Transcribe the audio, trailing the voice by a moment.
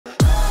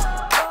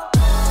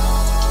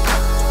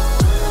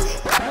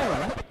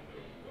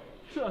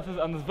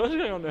and there's version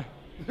going on there.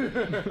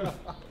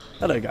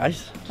 Hello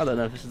guys, I don't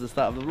know if this is the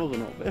start of the vlog or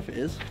not, but if it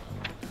is,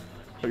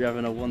 hope you're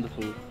having a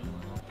wonderful...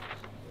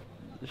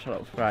 Shut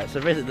up. Right,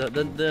 so basically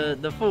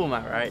the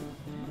format, right?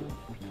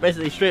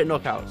 Basically straight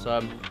knockouts.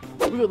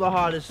 We've got the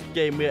hardest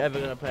game we're ever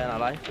going to play in our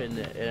life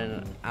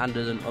in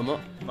Anders and Umut.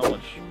 Not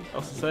much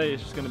else to say,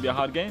 it's just going to be a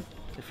hard game.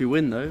 If we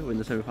win though, win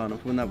the semi-final,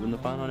 if we win that, win the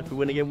final, and if we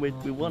win again, we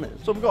won it.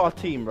 So we've got our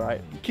team,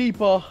 right?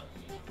 Keeper,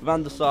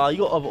 Van der Sar, you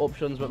got other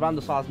options, but Van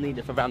der Sar's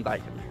needed for Van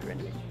Dijk chemistry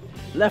anyway.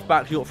 Left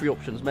backs, you got three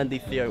options: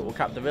 Mendy, Theo, or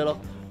Capdevila.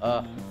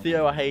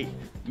 Theo I hate,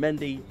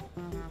 Mendy,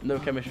 no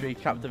chemistry,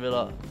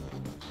 Capdevila,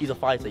 he's a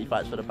fighter, he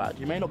fights for the badge.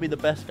 He may not be the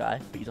best guy,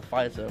 but he's a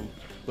fighter.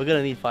 We're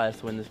gonna need fighters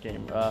to win this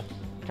game.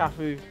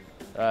 Cafu,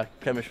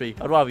 chemistry,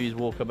 I'd rather use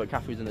Walker, but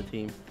Cafu's in the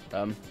team.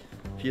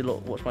 If you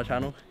watch my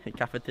channel, hit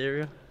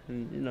Cafeteria,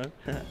 and you know.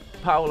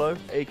 Paolo,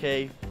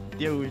 aka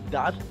Dio's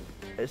dad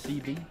at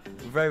CD,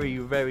 very,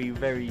 very,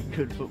 very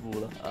good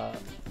footballer.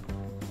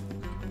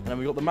 And then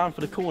we got the man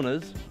for the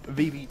corners,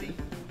 VVD.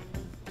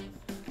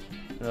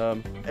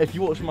 If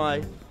you watch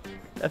my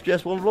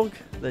FGS1 vlog,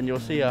 then you'll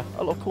see a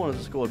lot of corners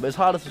are scored, but it's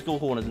harder to score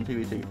corners in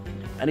 2v2,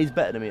 and he's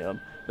better than me at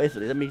them.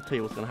 Basically, let me tell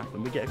you what's going to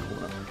happen. We get a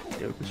corner,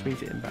 Dio can swing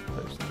it in back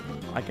post.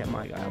 I get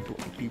my guy, I block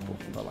the keeper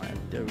from the line.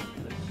 Dio,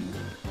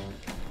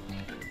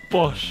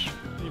 Bosh!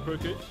 New Pro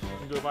Kit, you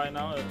can go buy it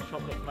now at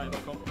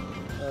shop.fnatic.com.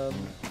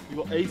 We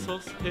got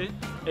ASOS here.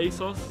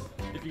 ASOS,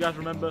 if you guys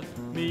remember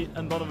me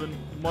and Donovan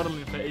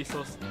modeling for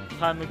ASOS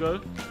time ago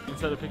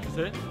instead of pictures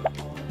here.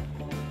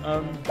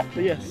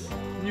 But yes,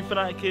 new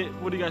FNATIC kit,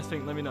 what do you guys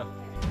think? Let me know.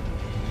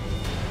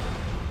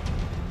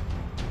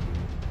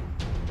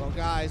 Well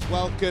guys,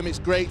 welcome. It's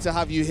great to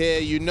have you here.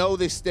 You know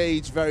this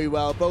stage very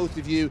well. Both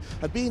of you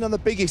have been on the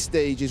biggest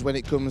stages when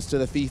it comes to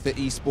the FIFA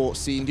esports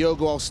scene.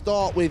 Diogo, I'll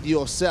start with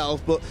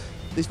yourself, but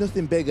there's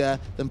nothing bigger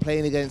than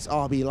playing against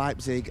RB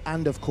Leipzig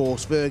and of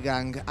course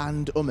Vergang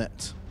and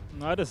Umut.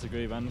 No, I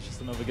disagree, man. It's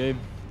just another game.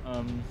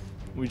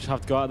 We just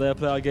have to go out there,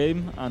 play our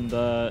game, and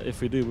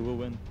if we do, we will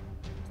win.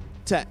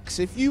 Tekkz,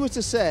 if you were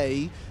to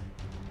say,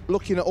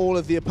 looking at all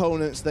of the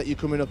opponents that you're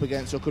coming up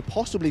against or could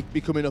possibly be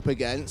coming up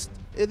against,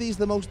 are these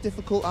the most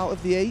difficult out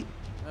of the 8?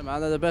 Yeah,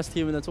 man, they're the best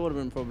team in the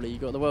tournament probably. You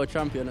got the world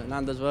champion and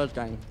Anders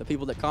Vergang, the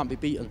people that can't be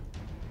beaten.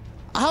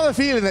 I have a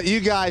feeling that you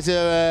guys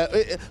are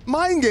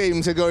mind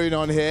games are going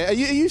on here. Are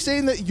you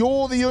saying that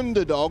you're the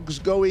underdogs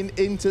going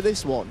into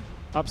this one?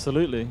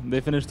 Absolutely.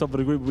 They finished top of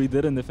the group, we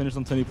didn't. They finished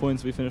on 20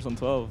 points, we finished on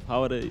 12.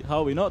 How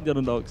are we not the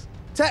underdogs?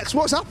 Tekkz,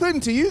 what's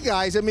happened to you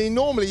guys? I mean,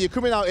 normally you're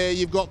coming out here,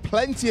 you've got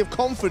plenty of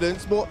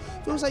confidence, but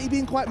it feels like you're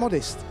being quite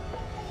modest.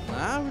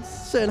 Nah, I'm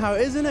saying how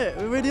it is, isn't it?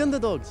 We're really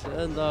underdogs,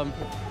 and you know,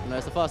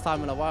 it's the first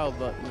time in a while,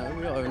 but you know,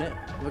 we own it.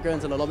 We're going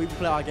to the lobby, we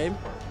play our game,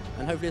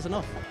 and hopefully it's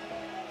enough.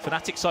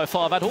 FNATIC so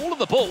far have had all of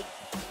the ball.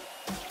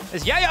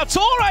 There's Yaya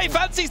Toure,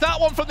 fancies that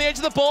one from the edge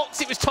of the box.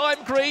 It was time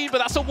green, but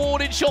that's a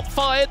warning shot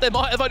fired. They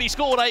might have only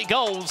scored 8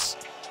 goals.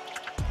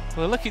 Well,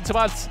 they're looking to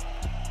add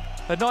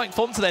a 9th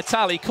onto their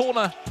tally.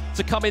 Corner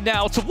to come in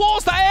now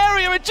towards that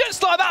area, and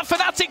just like that,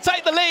 FNATIC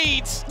take the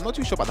lead. I'm not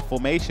too sure about the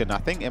formation. I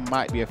think it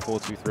might be a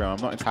 4-2-3.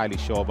 I'm not entirely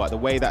sure, but the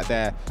way that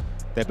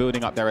they're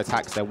building up their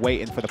attacks, they're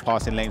waiting for the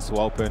passing lanes to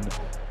open,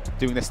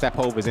 doing the step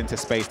overs into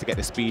space to get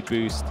the speed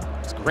boost.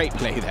 It's great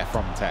play there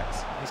from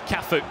Tekkz. Here's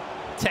Cafu,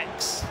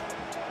 Tekkz,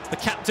 the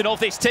captain of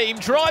this team,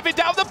 driving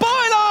down the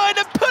byline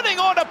and putting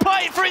on a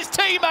plate for his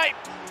teammate.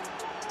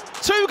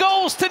 2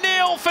 goals to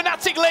nil,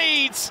 FNATIC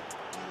leads.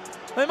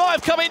 They might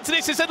have come into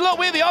this and said, look,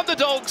 we're the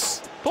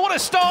underdogs. But what a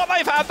start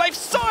they've had. They've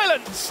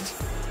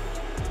silenced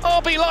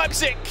RB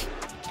Leipzig.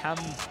 Can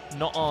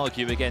not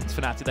argue against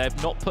FNATIC. They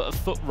have not put a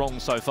foot wrong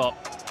so far.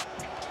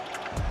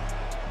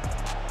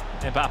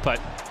 Mbappe.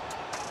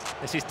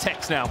 This is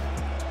Tekkz now.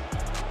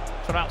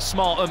 Trying to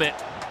outsmart Umut.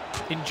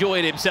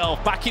 Enjoyed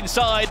himself. Back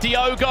inside.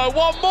 Diogo.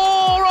 One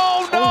more.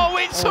 Oh no,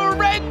 it's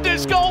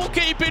horrendous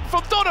goalkeeping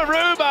from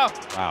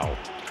Donnarumma. Wow.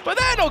 But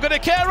they're not going to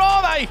care,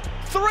 are they?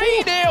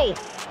 3-0.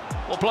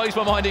 What blows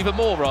my mind even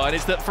more, Ryan,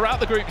 is that throughout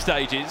the group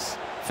stages,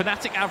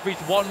 FNATIC averaged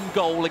 1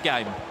 goal a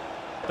game.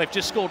 They've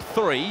just scored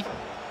 3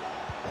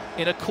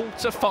 in a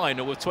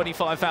quarter-final with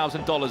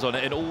 $25,000 on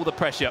it and all the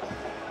pressure.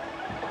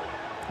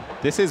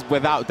 This is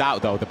without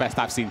doubt, though, the best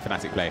I've seen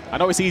FNATIC play. I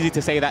know it's easy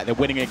to say that they're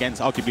winning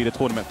against arguably the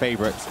tournament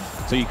favourites,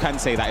 so you can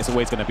say that it's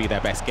always going to be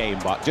their best game,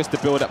 but just the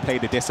build-up play,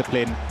 the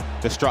discipline,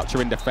 the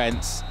structure in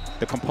defence,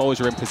 the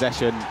composure in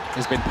possession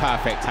has been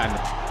perfect,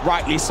 and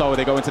rightly so.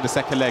 They go into the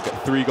second leg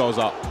 3 goals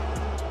up.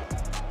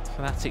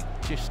 FNATIC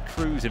just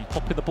cruising,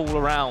 popping the ball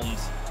around.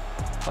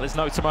 Well, there's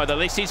no tomorrow, though.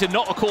 This is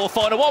not a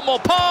quarter-final. One more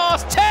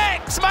pass.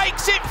 Tekkz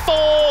makes it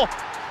 4.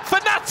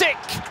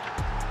 FNATIC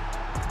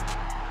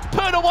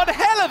put on one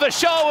hell of a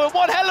show and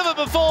one hell of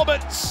a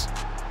performance.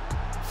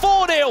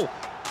 4-0.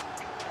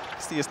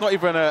 See, it's not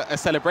even a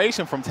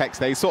celebration from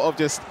Tekkz. He's sort of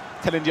just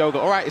telling Diogo,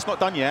 all right, it's not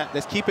done yet.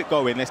 Let's keep it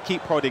going. Let's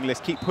keep prodding. Let's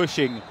keep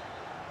pushing.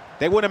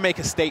 They want to make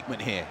a statement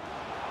here.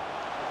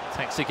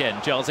 Tekkz again.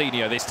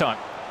 Jarzinho this time.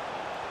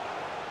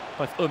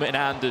 Both Umut and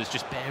Anders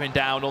just bearing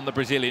down on the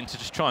Brazilian to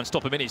just try and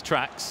stop him in his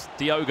tracks.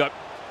 Diogo.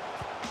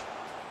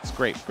 It's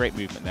great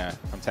movement there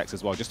from Tekkz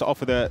as well. Just to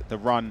offer the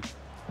run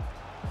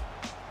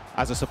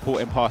as a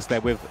supporting pass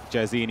there with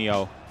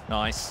Jorginho.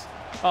 Nice.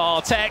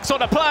 Oh, Tekkz on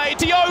the play.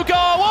 Diogo.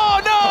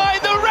 Oh, no.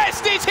 The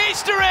rest is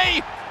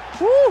history.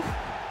 Woo!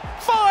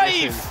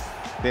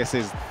 5. This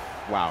is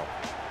wow.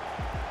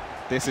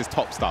 This is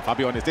top stuff. I'll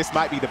be honest. This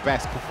might be the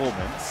best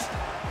performance.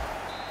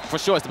 For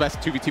sure, it's the best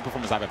 2v2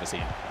 performance I've ever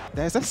seen.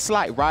 There's a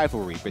slight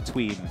rivalry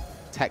between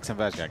Tekkz and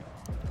Verjang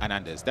and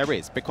Anders. There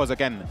is, because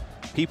again,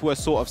 people were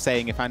sort of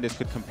saying if Anders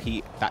could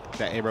compete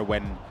that era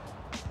when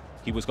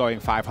he was going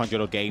 500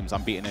 odd games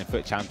unbeaten in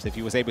FUT Champs, if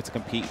he was able to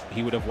compete,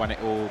 he would have won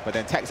it all. But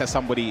then Tekkz as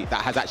somebody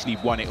that has actually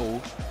won it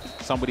all,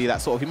 somebody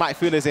that sort of, he might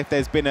feel as if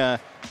there's been an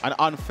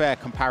unfair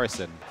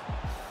comparison.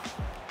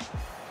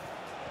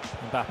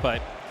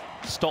 Mbappe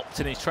stopped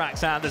in his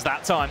tracks, Anders,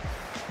 that time.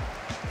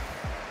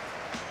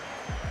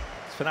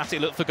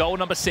 FNATIC look for goal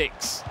number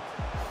 6.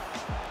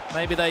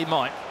 Maybe they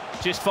might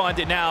just find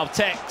it now.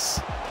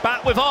 Tekkz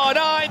back with R9.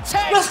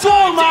 Tekkz. Let's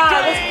go, man!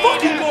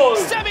 Let's fucking go!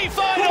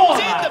 Semi-finals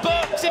in the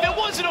books if it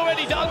wasn't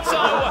already done so.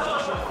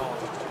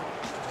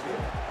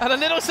 And a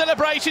little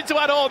celebration to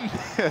add on.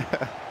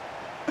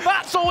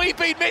 That's all we've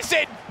been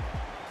missing.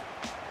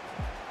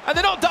 And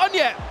they're not done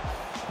yet.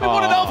 We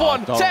want another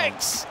one.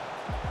 Tekkz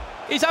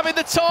is having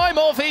the time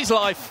of his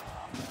life.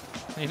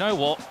 You know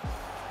what?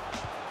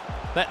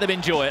 Let them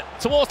enjoy it.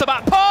 Towards the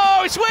back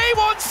post, we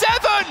want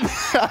 7!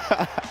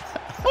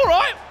 All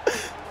right.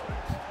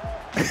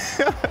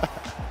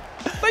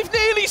 They've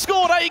nearly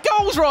scored 8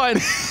 goals, Ryan.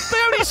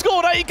 They only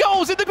scored 8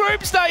 goals in the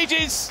group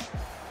stages.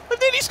 They've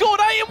nearly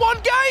scored 8 in one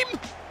game.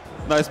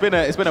 No, it's been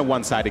a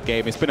one-sided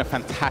game. It's been a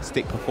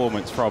fantastic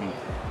performance from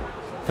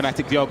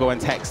FNATIC, Diogo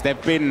and Tekkz.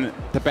 They've been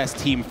the best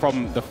team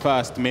from the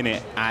first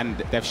minute, and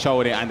they've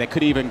shown it, and they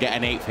could even get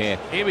an 8th here.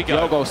 Here we go.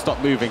 Diogo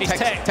stopped moving.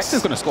 Tekkz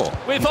is going to score.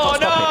 With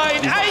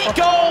R9, 8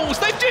 goals.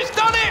 They've just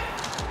done it.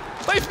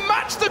 They've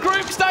matched the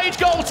group stage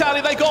goal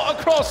tally they got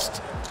across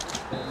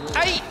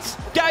 8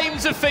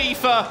 games of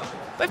FIFA.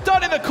 They've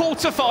done it in the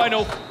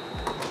quarter-final.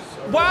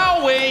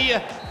 Wowee.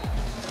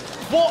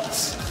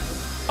 What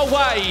a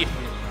way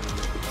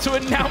to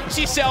announce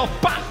yourself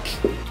back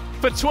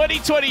for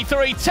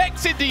 2023.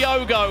 Tekkz and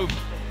Diogo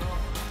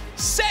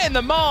setting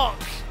the mark,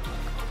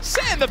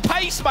 setting the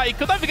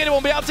pacemaker. Don't think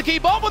anyone will be able to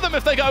keep up with them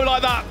if they go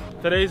like that.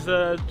 Today's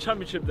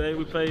championship day.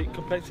 We play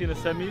Complexity in the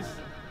semis.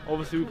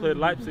 Obviously, we played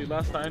Leipzig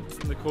last time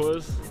in the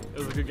quarters. It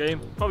was a good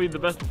game. Probably the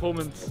best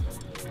performance,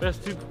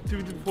 best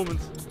 2v2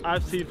 performance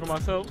I've seen from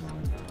ourselves.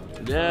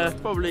 Yeah,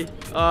 probably.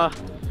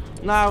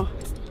 Now,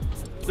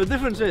 the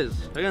difference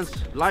is,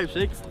 against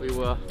Leipzig,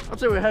 I'd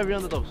say we're heavy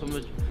underdogs from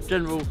the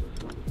general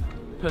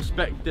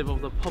perspective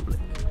of the public.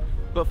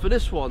 But for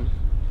this one,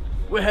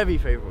 we're heavy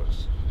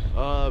favourites.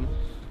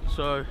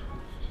 So,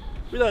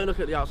 we don't look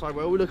at the outside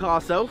world, we look at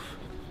ourselves.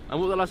 And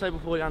what did I say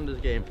before the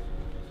Anders game?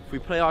 If we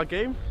play our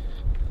game,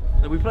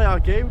 then we play our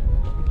game.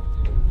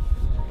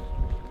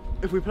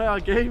 If we play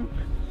our game,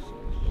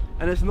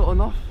 and it's not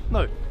enough,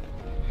 no.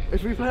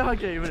 If we play our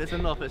game and it's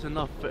enough, it's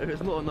enough. But if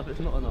it's not enough, it's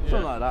not enough. Yeah.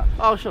 Something like that.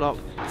 Oh, shut up.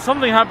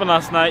 Something happened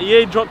last night.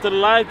 EA dropped a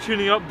live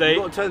tuning update.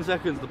 You've got 10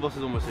 seconds, the boss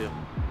is almost here.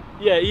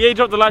 Yeah, EA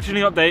dropped the live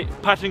tuning update,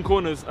 patching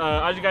corners.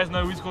 As you guys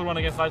know, we scored one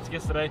against Leipzig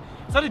yesterday.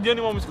 It's actually the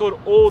only one we scored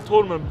all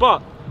tournament,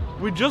 but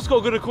we just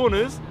got good at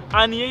corners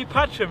and EA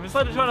patched him. It's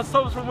like they're trying to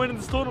stop us from winning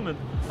this tournament.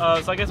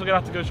 So I guess we're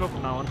gonna have to go short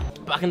from now on.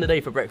 Back in the day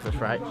for breakfast,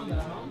 right?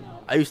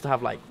 I used to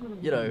have, like,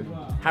 you know,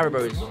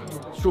 Haribo's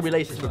strawberry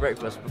laces for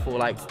breakfast before,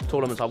 like,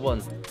 tournaments I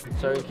won.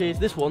 So in case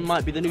this one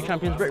might be the new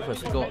champion's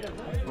breakfast. We've got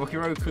Rocky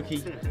Road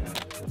cookie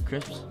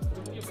crisps,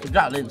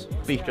 Gatlins,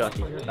 beef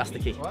jerky. That's the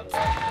key.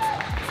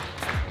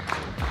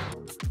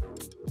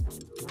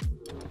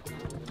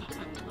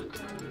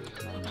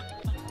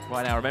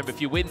 Right now, remember,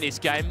 if you win this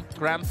game,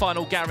 grand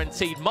final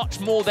guaranteed. Much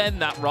more than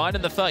that, Ryan,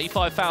 and the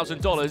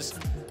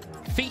 $35,000.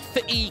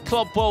 FIFA E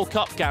Club World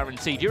Cup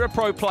guaranteed. You're a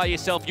pro player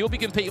yourself. You'll be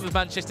competing with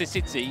Manchester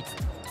City.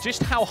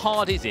 Just how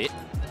hard is it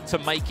to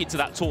make it to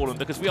that tournament?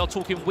 Because we are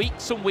talking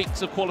weeks and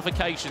weeks of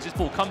qualifications. This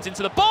ball comes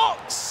into the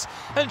box.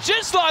 And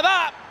just like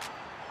that,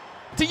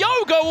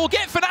 Diogo will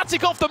get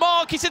FNATIC off the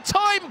mark. It's a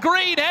time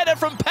green header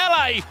from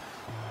Pele.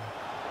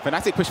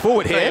 FNATIC push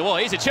forward here. Tell you what,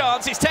 here's a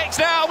chance. It's Tekkz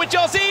now with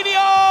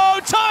Jorginho.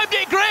 Timed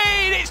it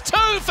green. It's 2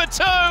 for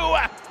 2.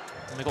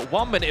 And they've got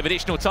 1 minute of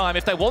additional time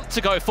if they want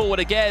to go forward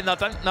again. I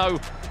don't know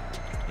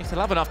if they'll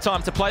have enough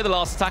time to play the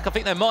last attack. I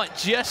think they might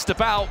just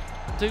about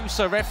do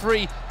so.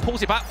 Referee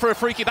pulls it back for a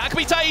free kick. That can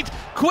be taken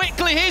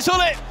quickly. Here's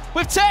Hullet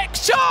with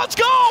Tekkz. Charge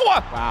goal!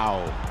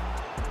 Wow.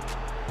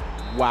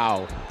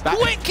 Wow.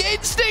 Quick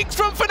instincts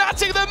from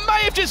FNATIC that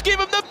may have just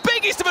given them the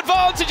biggest of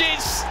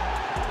advantages.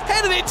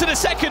 Headed into the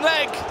second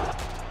leg.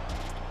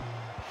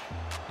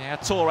 Yeah,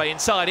 Torre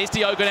inside. Here's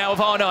Diogo now with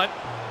R9.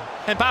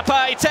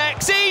 Mbappe,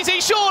 Tekkz,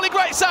 easy, surely,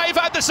 great save,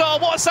 Anderson.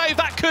 What a save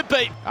that could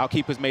be. Our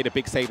keeper's made a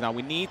big save now.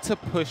 We need to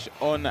push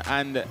on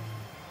and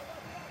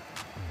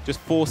just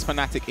force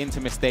FNATIC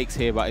into mistakes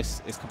here, but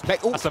it's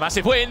complex. That's a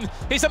massive win.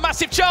 It's a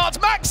massive chance.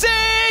 Maxi,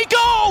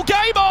 goal,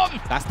 game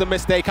on. That's the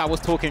mistake I was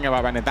talking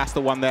about, Brandon. That's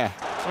the one there.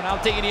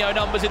 Ronaldinho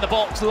numbers in the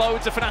box,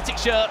 loads of FNATIC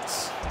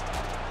shirts.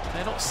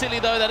 They're not silly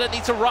though, they don't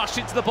need to rush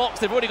into the box,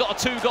 they've already got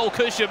a 2-goal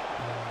cushion.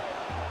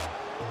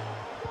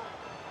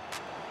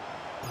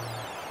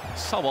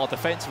 So hard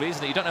defensively,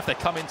 isn't it? You don't know if they're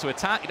coming to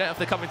attack, you don't know if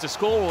they're coming to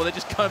score, or they're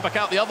just going back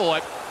out the other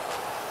way.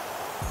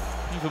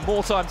 Even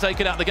more time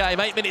taken out of the game,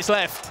 8 minutes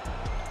left.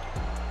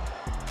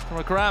 For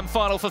a grand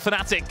final for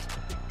FNATIC.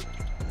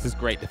 This is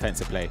great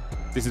defensive play.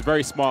 This is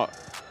very smart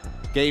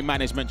game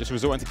management, just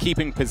resorting to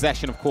keeping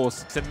possession, of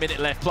course. It's a minute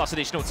left plus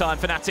additional time.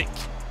 FNATIC,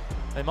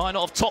 they might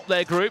not have topped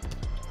their group.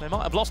 They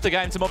might have lost a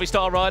game to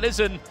Movistar Riders,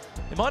 and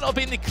they might not have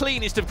been the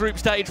cleanest of group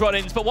stage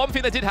run-ins, but one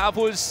thing they did have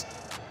was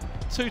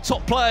 2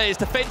 top players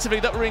defensively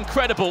that were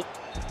incredible.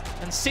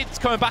 And since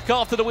coming back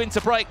after the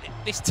winter break,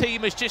 this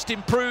team has just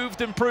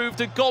improved and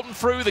gone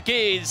through the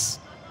gears.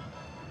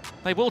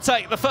 They will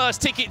take the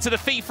first ticket to the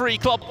FIFA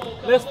club.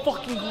 Let's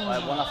fucking go.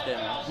 Right, one last game,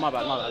 man. My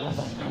bad.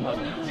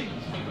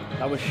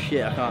 That was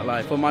shit, I can't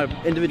lie. From my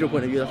individual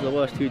point of view, that's the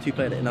worst 2-2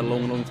 played in a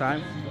long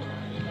time.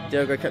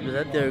 Diogo kept his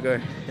head, Diogo,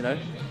 you know.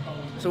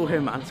 It's all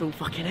him, man. It's all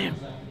fucking him.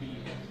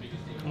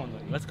 Come on,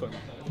 man. Let's go, man.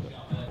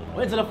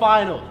 Went to the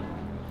final,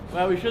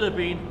 where we should have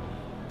been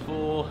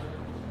for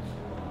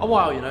a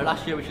while, you know.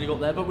 Last year we should have got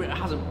there, but it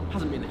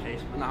hasn't been the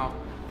case. But now,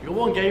 we've got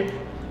one game,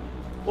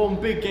 one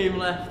big game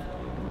left.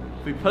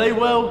 If we play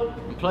well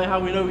and play how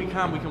we know we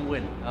can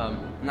win.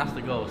 And that's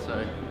the goal,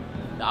 so.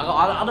 Yeah,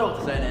 I know what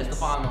to say in it. It's the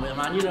final,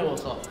 man. You know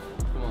what's up.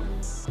 Come on.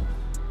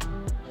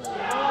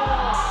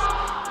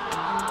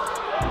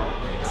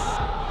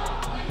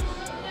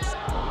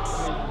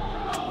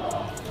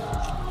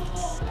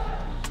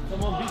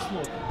 Come on, be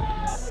small.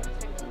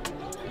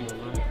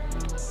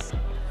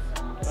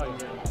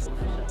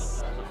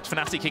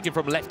 FNATIC kicking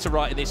from left to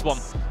right in this one.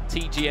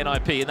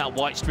 TGNIP in that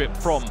white strip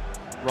from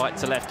right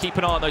to left. Keep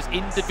an eye on those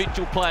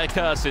individual player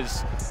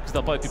cursors, because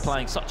they'll both be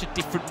playing such a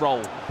different role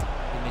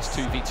in this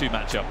 2v2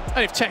 matchup.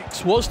 And if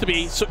Tekkz was to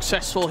be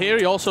successful here,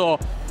 he also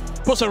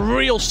puts a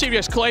real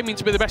serious claim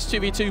to be the best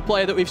 2v2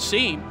 player that we've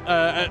seen.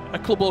 A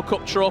Club World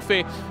Cup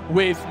trophy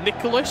with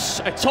Nicholas,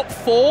 a top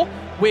 4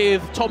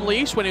 with Tom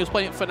Lees when he was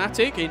playing at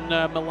FNATIC in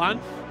Milan.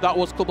 That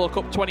was Club World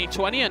Cup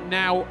 2020, and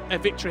now a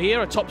victory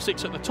here, a top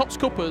 6 at the Tekkz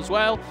Cup as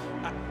well.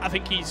 I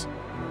think he's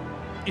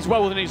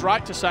well within his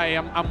right to say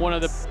I'm one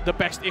of the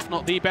best, if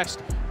not the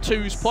best,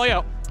 2s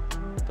player.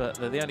 But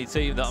they're the only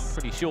team that I'm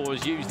pretty sure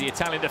has used the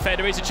Italian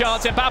defender. Here's a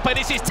chance, Mbappe,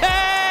 this is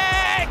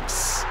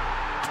Tekkz!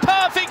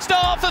 Perfect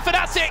start for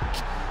FNATIC!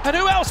 And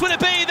who else would it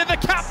be than the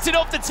captain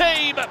of the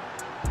team?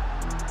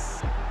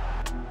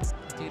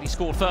 He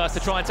scored first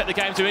to try and take the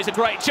game to. Here's a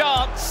great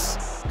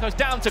chance. Goes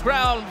down to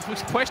ground. We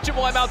question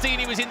why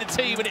Maldini was in the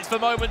team, and it's for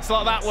moments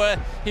like that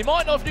where he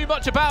might not have knew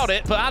much about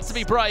it, but had to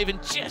be brave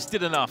and just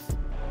did enough.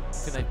 I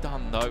think they've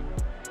done, though.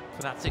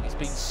 FNATIC has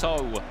been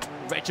so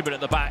regiment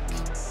at the back.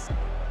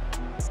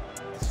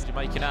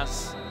 Decision-making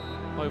has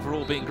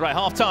overall been great.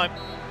 Half-time.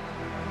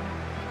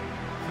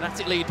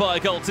 FNATIC lead by a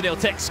goal to nil.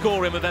 Tekkz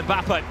scoring with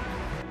Mbappe.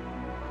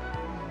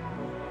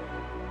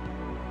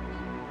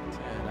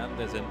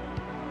 Hernandez in.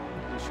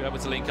 Able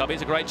to link up.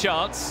 Here's a great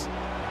chance.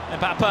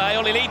 Mbappe,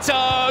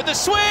 Olilito, the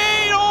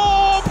swing!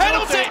 Oh,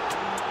 penalty!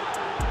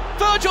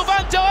 Virgil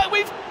van Dijk,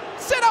 we've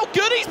said how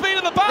good he's been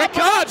in the back. Red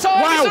card!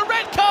 Wow. It's a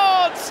red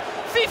card!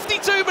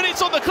 52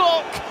 minutes on the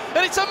clock,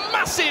 and it's a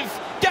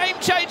massive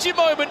game-changing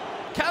moment.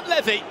 Can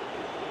Levy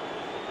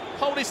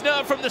hold his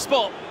nerve from the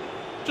spot?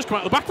 Just come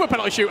out the back for a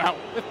penalty shootout.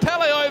 With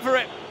Pele over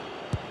it.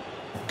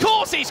 Of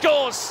course he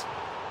scores!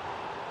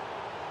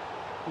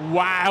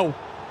 Wow.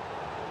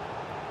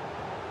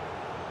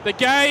 The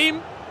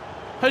game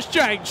has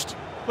changed,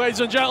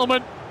 ladies and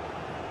gentlemen.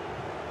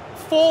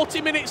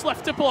 40 minutes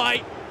left to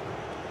play.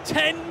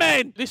 10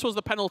 men. This was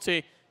the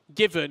penalty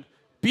given.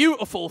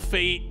 Beautiful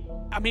feet.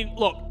 I mean,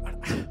 look.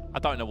 I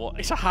don't know what.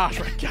 It's a harsh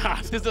red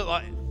card. Does it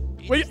like?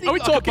 Are we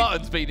talking?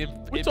 Button's been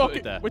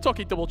inputted there. We're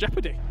talking double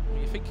jeopardy.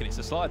 You're thinking it's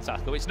a slide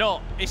tackle. It's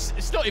not.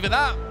 It's not even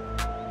that.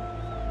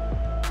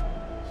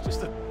 It's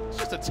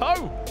just a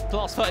toe. The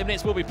last 30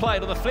 minutes will be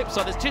played. On the flip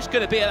side, there's just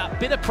going to be a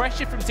bit of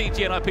pressure from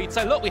TGNIP to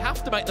say, look, we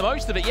have to make the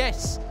most of it.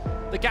 Yes,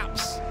 the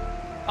gap's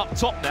up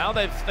top now.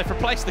 They've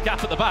replaced the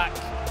gap at the back.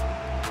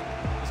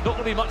 There's not going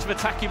to be much of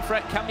attacking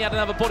threat. Can we add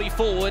another body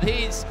forward?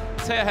 Here's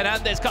Theo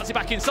Hernandez, cuts it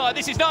back inside.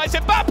 This is nice.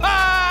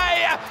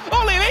 Mbappe!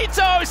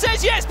 Olilito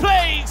says yes,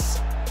 please!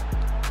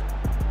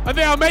 And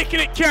they are making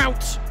it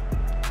count.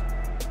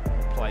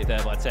 Played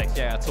there by Tekkz.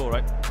 Yeah,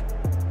 Torre.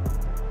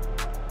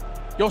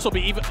 You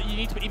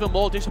need to be even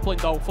more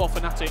disciplined though for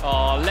FNATIC.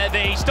 Oh,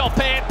 Levy, stop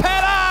it!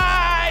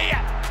 Pele!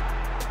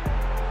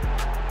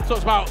 So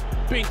it's about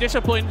being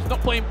disciplined,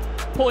 not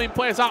pulling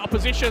players out of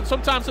position.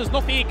 Sometimes there's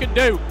nothing he can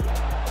do.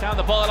 Down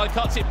the byline,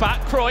 cuts it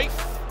back. Cruyff.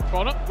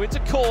 Corner. Wins a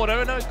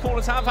corner, and those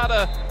corners have had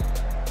a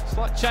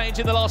slight change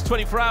in the last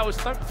 24 hours.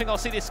 Don't think I'll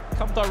see this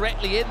come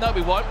directly in. No,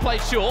 we won't. Play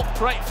short.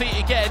 Great feet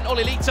again.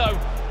 Olilito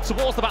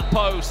towards the back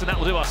post, and that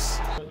will do us.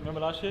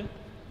 Remember last year?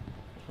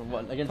 From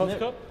what, against Tekkz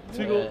Cup?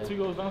 Two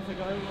goals down for the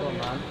guy. Come on,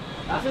 man.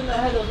 That's in the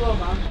head as well,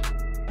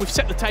 man. We've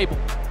set the table.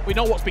 We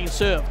know what's being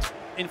served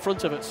in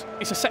front of us.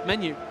 It's a set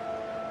menu.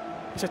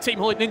 It's a Team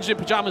Holy Ninjas in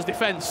Pyjamas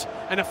defence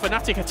and a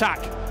FNATIC attack.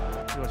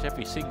 Pretty much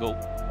every single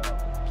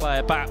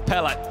player back.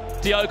 Pele,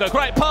 Diogo,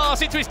 great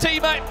pass into his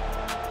teammate.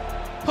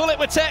 Pull it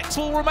with Tekkz,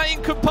 will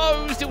remain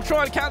composed. He'll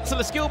try and cancel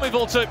a skill move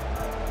or two.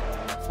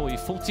 For you,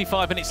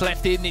 45 minutes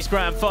left in this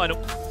grand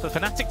final. For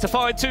FNATIC to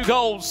find 2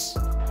 goals.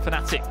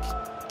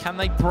 FNATIC, can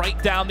they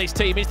break down this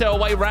team? Is there a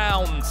way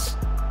round?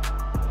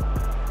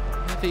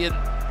 Vivian,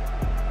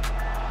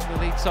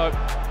 so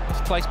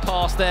misplaced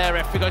pass there.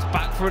 Referee goes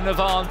back for an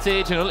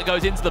advantage, and it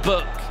goes into the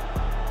book.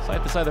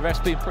 Safe to say the ref's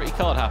been pretty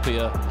card happy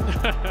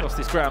across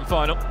this grand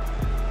final.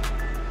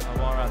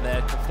 Around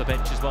there off the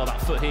bench as well.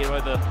 That foot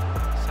hero, the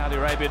Saudi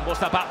Arabian. What's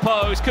that back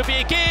post? Could be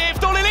a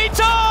gift. Olilito!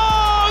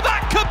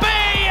 That could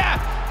be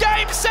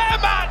game,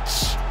 set,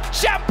 match.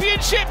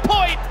 Championship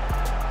point.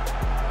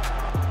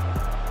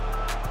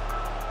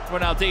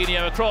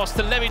 Ronaldinho across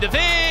to Lemmy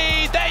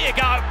David. There you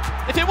go.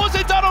 If it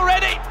wasn't done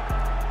already,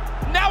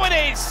 now it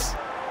is.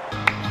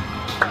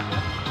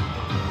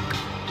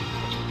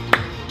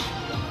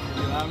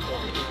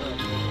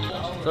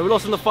 So we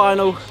lost in the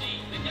final.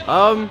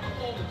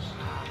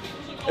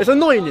 It's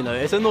annoying, you know.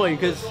 It's annoying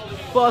because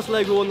first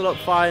leg we won it up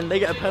fine. They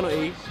get a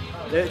penalty.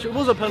 It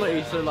was a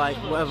penalty, so like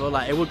whatever,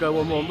 like it would go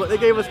 1-1. But they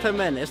gave us 10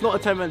 men. It's not a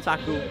 10-man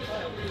tackle.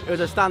 It was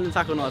a standing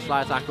tackle, not a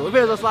slide tackle. If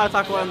it was a slide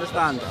tackle, I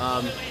understand.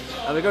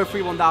 And we go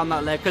 3-1 down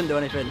that leg, couldn't do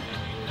anything.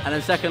 And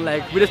then second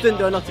leg, we just didn't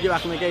do enough to get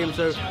back in the game.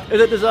 So is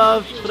it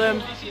deserved for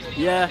them?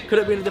 Yeah. Could it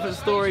have been a different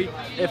story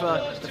if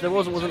there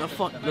wasn't a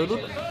fuck?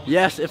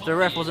 Yes, if the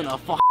ref wasn't a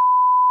fuck.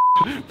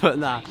 But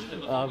nah,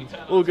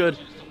 all good.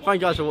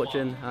 Thank you guys for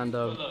watching, and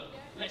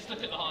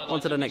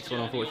on to the next one,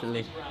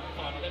 unfortunately.